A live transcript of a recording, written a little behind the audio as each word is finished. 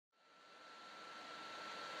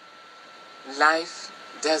Life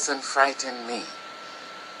doesn't frighten me.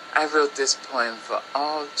 I wrote this poem for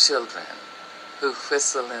all children who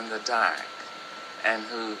whistle in the dark and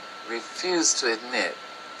who refuse to admit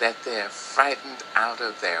that they're frightened out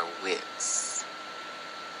of their wits.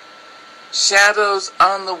 Shadows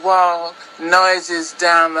on the wall, noises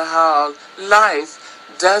down the hall.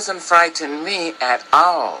 Life doesn't frighten me at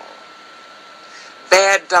all.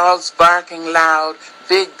 Bad dogs barking loud,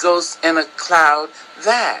 big ghosts in a cloud.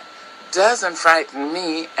 That doesn't frighten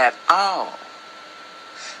me at all.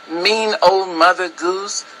 Mean old Mother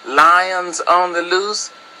Goose, lions on the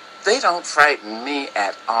loose, they don't frighten me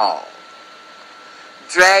at all.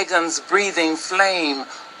 Dragons breathing flame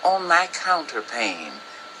on my counterpane,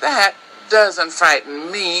 that doesn't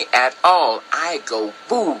frighten me at all. I go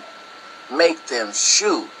boo, make them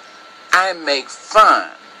shoot. I make fun,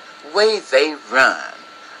 way they run.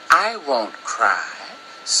 I won't cry,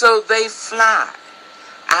 so they fly.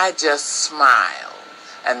 I just smile,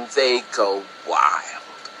 and they go wild.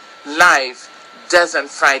 Life doesn't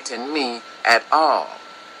frighten me at all.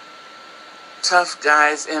 Tough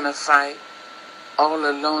guys in a fight, all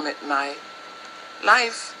alone at night.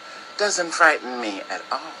 Life doesn't frighten me at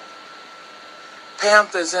all.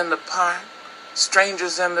 Panthers in the park,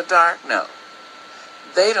 strangers in the dark, no.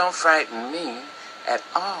 They don't frighten me at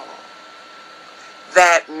all.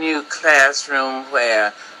 That new classroom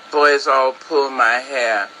where boys all pull my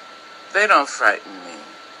hair, they don't frighten me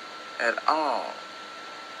at all.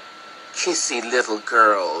 Kissy little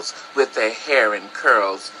girls with their hair in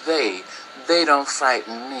curls, they don't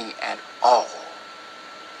frighten me at all.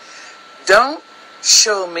 Don't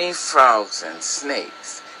show me frogs and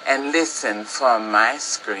snakes and listen for my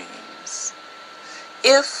screams.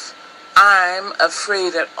 If I'm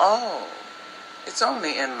afraid at all, it's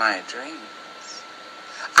only in my dreams.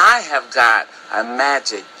 I have got a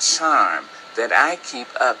magic charm that I keep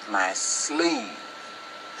up my sleeve.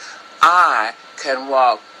 I can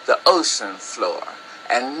walk the ocean floor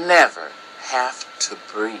and never have to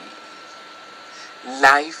breathe.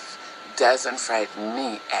 Life doesn't frighten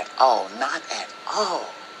me at all, not at all,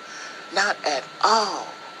 not at all.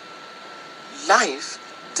 Life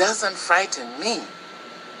doesn't frighten me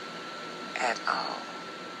at all.